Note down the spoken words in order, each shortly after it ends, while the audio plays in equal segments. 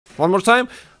One more time.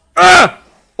 Ah!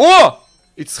 Oh!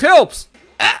 It helps.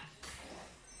 Ah!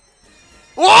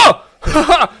 Oh!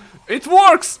 It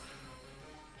works.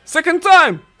 Second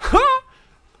time.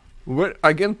 Where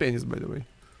again penis, by the way.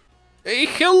 Hey,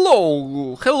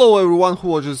 hello everyone who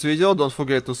watches this video. Don't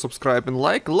forget to subscribe and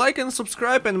like and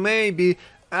subscribe, and maybe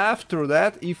after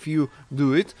that, if you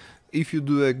do it, if you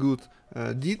do a good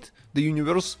deed, the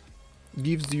universe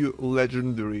gives you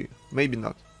legendary. Maybe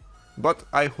not, but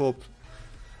I hope.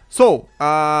 So,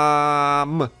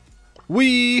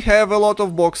 we have a lot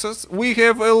of boxes. We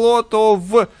have a lot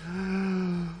of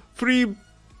free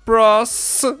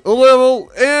plus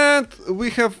level, and we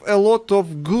have a lot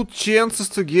of good chances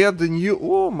to get the new.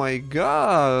 Oh my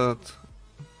god!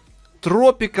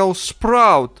 Tropical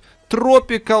Sprout,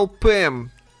 Tropical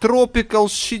Pam, Tropical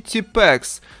Shitty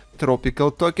Packs,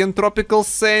 Tropical Token, Tropical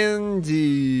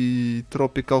Sandy,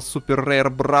 Tropical Super Rare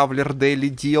Brawler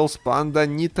Daily Deals, Panda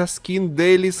Nita Skin,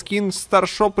 Daily Skin, Star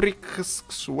Shop,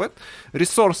 what?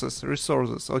 Resources,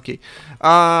 okay.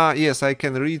 Yes, I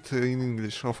can read in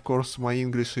English, of course, my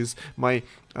English is my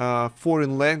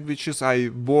foreign languages. I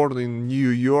born in New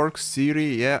York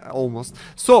City, yeah, almost.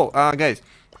 So, guys,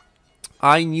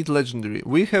 I need legendary.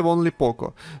 We have only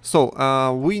Poco. So,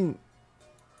 we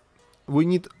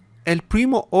need El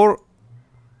Primo or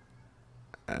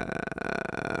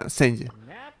Sandy.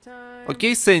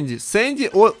 Okay, Sandy.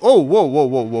 Oh,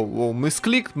 whoa.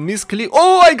 Misclick.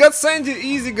 Oh, I got Sandy.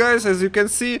 Easy, guys, as you can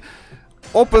see.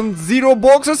 Opened 0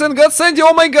 boxes and got Sandy.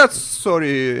 Oh my god.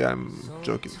 Sorry, I'm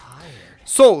joking.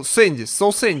 So, Sandy.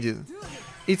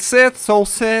 It's sad, so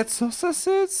sad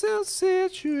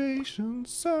situation.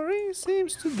 Sorry,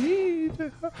 seems to be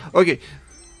the... Okay.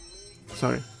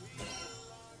 Sorry.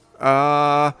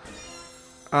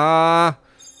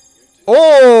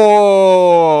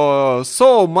 Oh,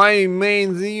 so my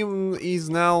main theme is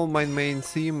now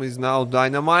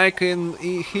Dynamite, and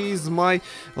he's my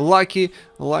lucky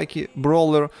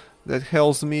brawler that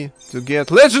helps me to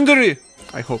get legendary.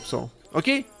 I hope so.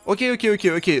 Okay.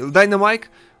 Dynamite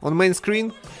on main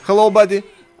screen. Hello, buddy.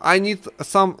 I need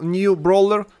some new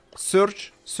brawler.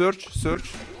 Search.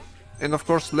 And of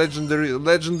course, legendary.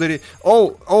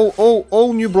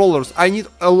 All new brawlers. I need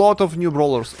a lot of new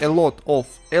brawlers. A lot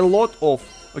of.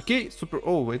 Okay, super.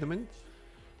 Oh, wait a minute.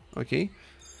 Okay.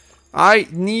 I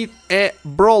need a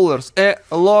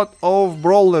lot of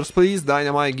brawlers. Please,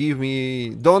 Dynamite, give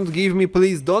me. Don't give me,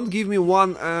 please. Don't give me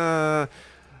one.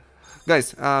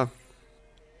 Guys, I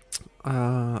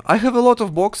have a lot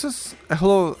of boxes. I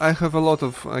have a lot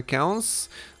of accounts.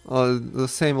 The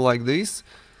same like this.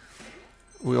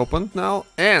 We opened now,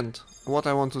 and what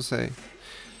I want to say,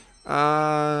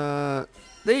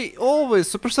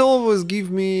 Supercell always give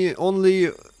me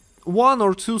only 1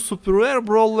 or 2 super rare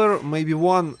brawler, maybe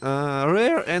 1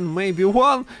 rare, and maybe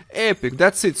 1 epic.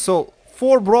 That's it. So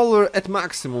 4 brawler at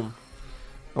maximum,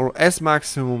 or as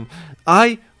maximum.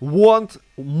 I want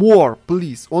more,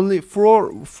 please. Only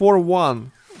 4 ones.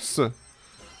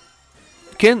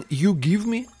 Can you give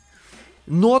me?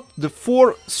 Not the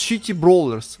 4 shitty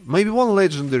brawlers, maybe 1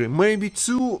 legendary, maybe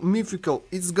 2 mythical.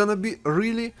 It's gonna be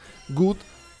really good,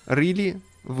 really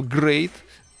great.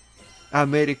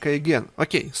 America again.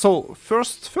 Okay, so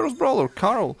first brawler,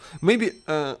 Carl. Maybe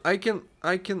I can.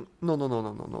 No.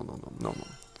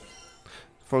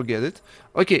 Forget it.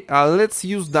 Okay, let's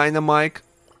use Dynamite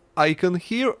icon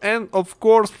here, and of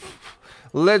course,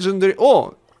 legendary.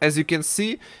 Oh, as you can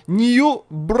see, new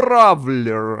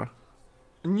brawler.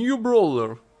 New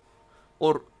brawler,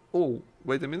 or oh,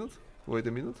 wait a minute.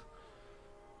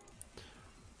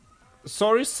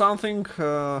 Sorry, something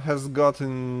has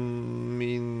gotten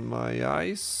me in my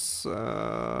eyes.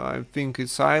 I think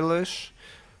it's eyelash.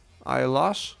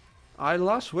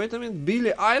 Wait a minute,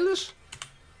 Billie Eilish.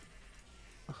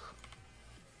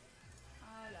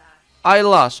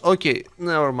 Eyelash. Okay,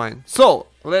 never mind. So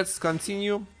let's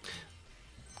continue.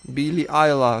 Billie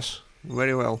Eilish.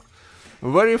 Very well.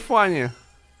 Very funny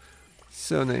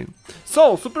surname.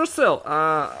 So, Supercell,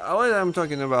 what I'm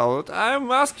talking about, I'm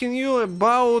asking you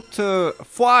about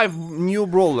 5 new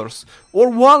brawlers or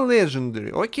 1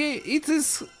 legendary. Okay, it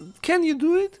is. Can you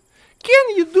do it?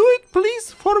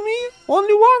 Please, for me,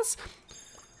 only once?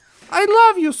 I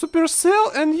love you,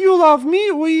 Supercell, and you love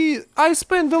me. I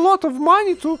spend a lot of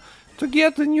money to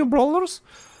get the new brawlers,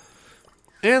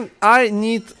 and I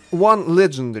need 1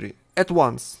 legendary at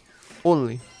once,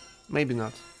 only. Maybe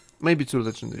not. Maybe 2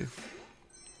 legendary.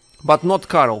 But not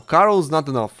Carl. Carl is not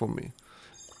enough for me.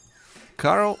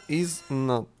 Carl is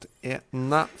not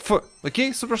enough. Okay,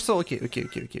 Supercell. Okay.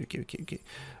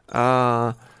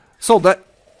 So that.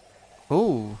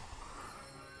 Oh,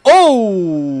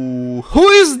 who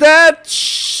is that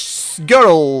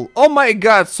girl. Oh my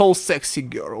god, so sexy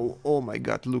girl. Oh my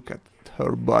god, look at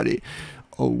her body.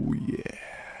 Oh yeah.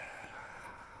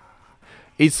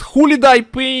 It's Holiday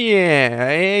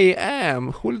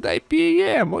PM. Holiday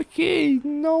PM. Okay,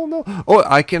 no. Oh,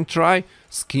 I can try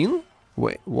skin?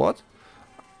 Wait, what?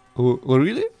 Oh,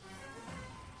 really?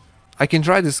 I can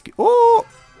try this. Oh,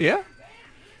 yeah.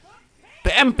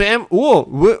 Pam.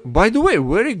 Oh, by the way,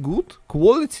 very good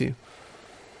quality.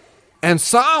 And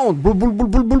sound.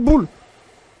 Bull.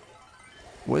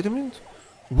 Wait a minute.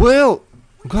 Well,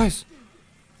 guys,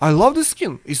 I love this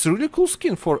skin. It's a really cool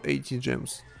skin for 80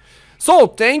 gems. So,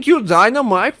 thank you,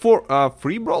 Dynamite, for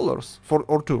free brawlers.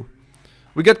 Or 2.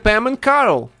 We got Pam and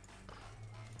Carol.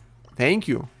 Thank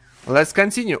you. Let's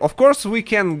continue. Of course, we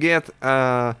can get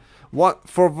what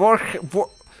for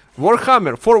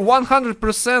Warhammer for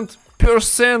 100%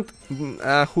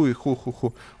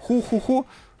 who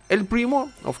El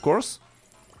Primo, of course,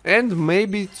 and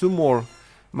maybe 2 more.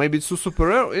 Maybe 2 super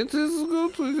rare. It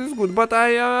is good. But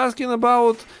I am asking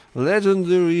about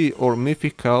legendary or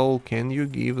mythical. Can you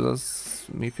give us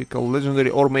mythical, legendary,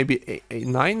 or maybe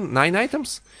 9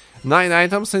 items? 9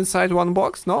 items inside 1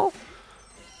 box? No.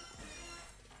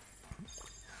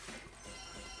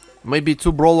 Maybe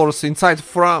 2 brawlers inside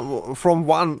from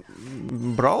 1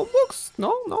 brawl box?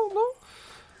 No.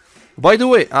 By the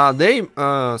way, they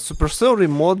supercell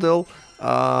remodel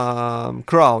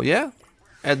Crow, yeah?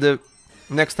 At the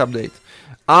next update.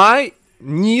 I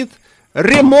need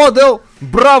remodel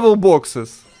Brawl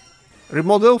boxes.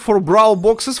 Remodel for Brawl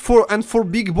boxes and for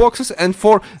big boxes and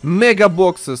for mega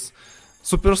boxes.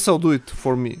 Supercell do it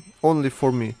for me, only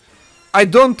for me. I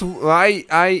don't play.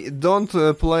 I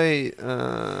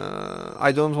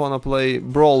don't wanna play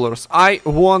brawlers. I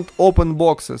want open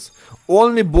boxes,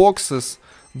 only boxes.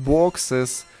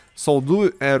 So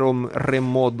do a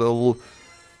remodel.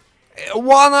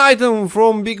 1 item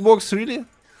from big box, really?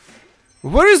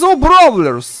 Where is all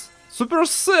brawlers?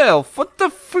 Supercell, what the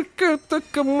frick?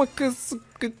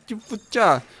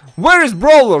 Where is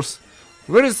brawlers?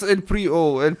 Where is El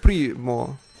Primo,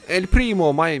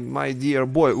 my dear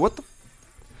boy? What the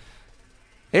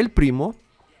El Primo?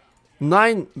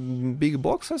 9 big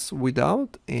boxes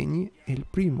without any El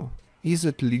Primo. Is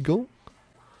it legal?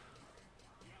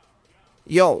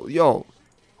 Yo.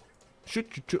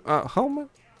 How much?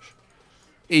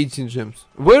 18 gems.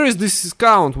 Where is this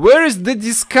discount? Where is the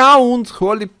discount?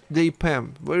 Holiday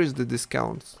Pam. Where is the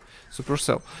discount?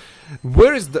 Supercell.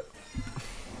 Where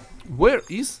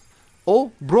is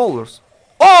all brawlers?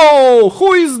 Oh,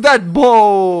 who is that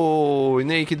boy?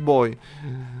 Naked boy.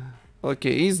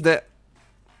 Okay, is the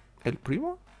El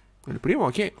Primo? El Primo,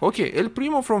 okay. El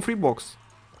Primo from free box.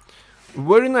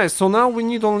 Very nice. So now we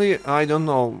need only, I don't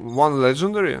know, 1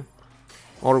 legendary,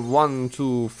 or 1,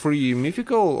 2, 3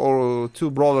 mythical, or 2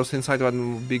 brawlers inside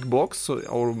 1 big box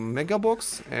or mega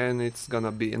box, and it's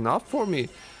gonna be enough for me.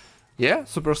 Yeah,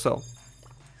 Supercell.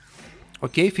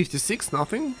 Okay, 56,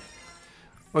 nothing.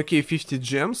 Okay, 50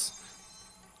 gems.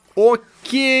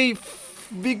 Okay,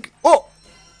 big. Oh.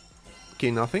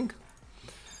 Okay, nothing.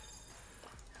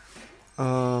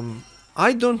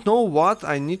 I don't know what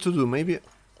I need to do. Maybe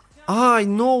I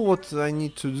know what I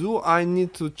need to do. I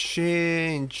need to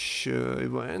change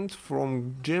event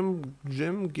from gem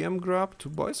grab to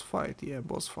boss fight. Yeah,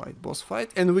 boss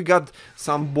fight. And we got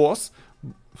some boss.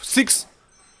 6.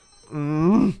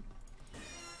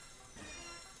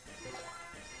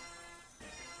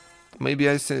 Maybe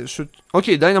I should.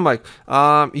 Okay, Dynamite.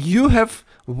 You have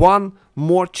 1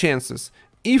 more chances.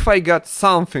 If I got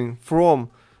something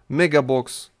from Mega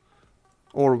Box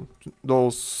or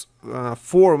those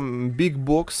 4 big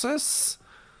boxes,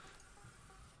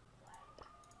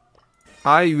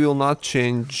 I will not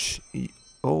change.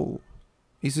 Oh,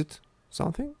 is it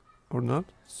something or not?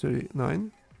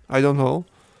 39. I don't know.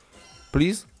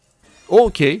 Please.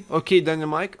 Okay,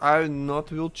 Dynamite. I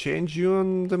not will change you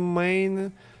on the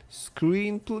main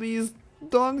screen. Please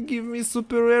don't give me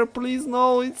super rare. Please,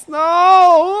 no. It's no.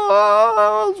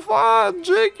 Oh, fun,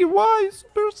 Jackie. Why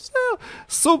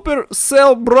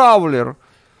Supercell Brawler?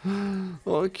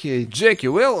 Okay, Jackie.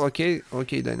 Well, okay,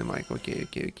 Dynamite.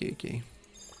 Okay.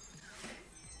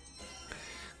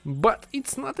 But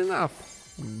it's not enough.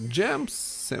 Gems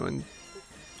 7.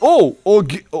 Oh,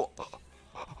 okay. Oh.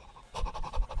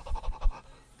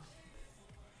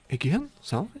 Again?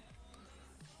 Something?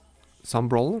 Some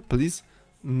brawler, please.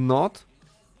 Not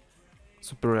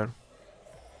super rare.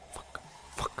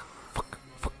 Fuck.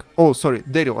 Oh, sorry.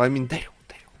 Daryl. I mean Daryl.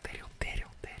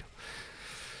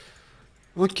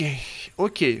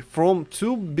 Okay. From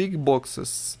 2 big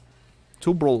boxes,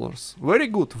 2 brawlers. Very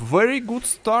good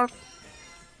start.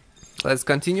 Let's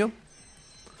continue.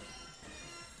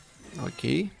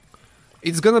 Okay.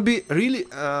 It's gonna be really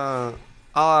a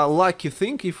lucky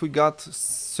thing if we got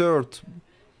third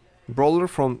brawler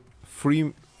from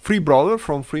free brawler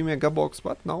from free mega box,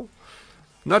 but no.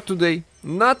 Not today.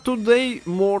 Not today,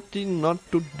 Morty, not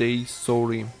today,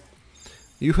 sorry.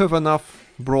 You have enough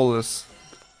brawlers.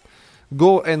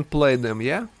 Go and play them,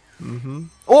 yeah?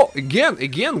 Oh, again,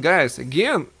 guys,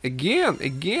 again,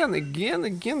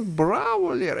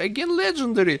 brawler, again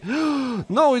legendary.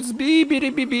 No, it's B.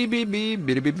 Okay,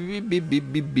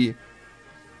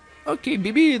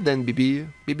 BB, then BB.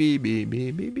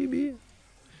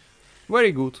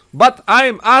 Very good. But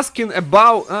I'm asking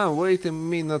about... wait a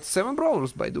minute. 7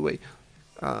 brawlers, by the way.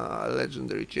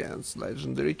 Legendary chance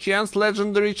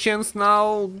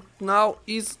now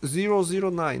is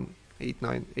 009.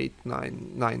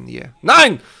 89899, yeah.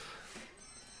 9!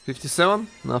 57,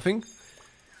 nothing.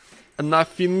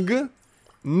 Nothing.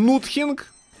 Nothing.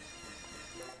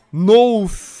 No.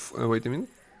 Wait a minute.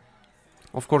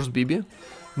 Of course, BB.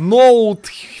 No.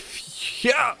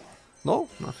 No,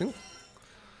 nothing.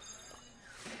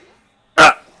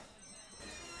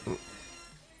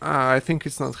 I think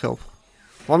it's not help.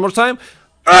 One more time.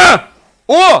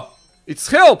 Oh! It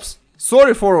helps!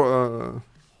 Sorry for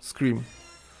scream.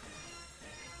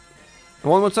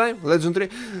 One more time.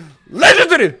 Legendary.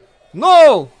 Legendary!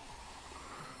 No!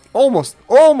 Almost,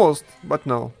 but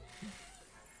no.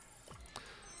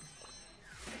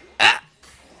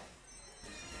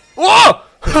 Oh!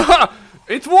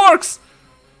 It works!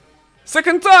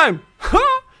 Second time!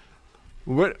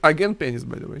 Where again penis,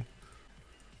 by the way.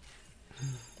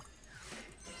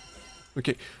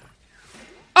 Okay.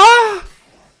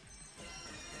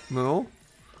 No.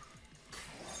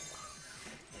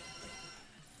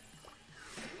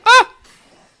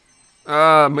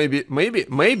 Maybe.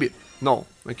 No.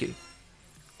 Okay.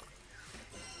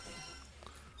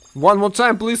 One more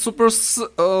time, please,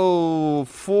 Oh,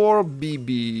 4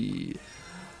 BB.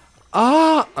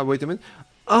 Wait a minute.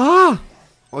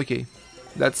 Okay.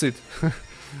 That's it.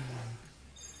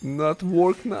 Not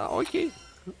work now. Okay.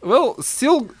 Well,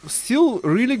 still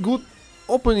really good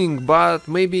opening, but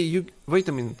maybe you... Wait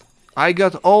a minute. I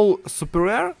got all super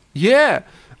rare? Yeah!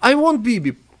 I want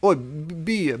BB. Oh,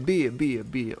 B or B.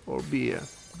 BB or B.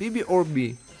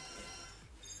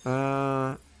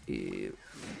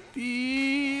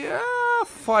 B...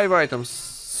 5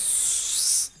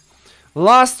 items.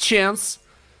 Last chance.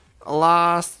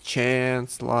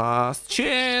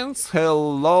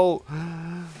 Hello.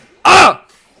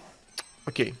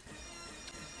 Okay.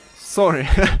 Sorry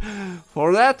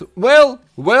for that. Well,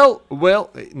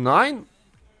 9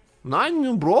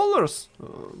 new brawlers.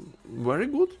 Very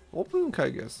good opening, I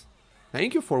guess.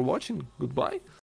 Thank you for watching. Goodbye.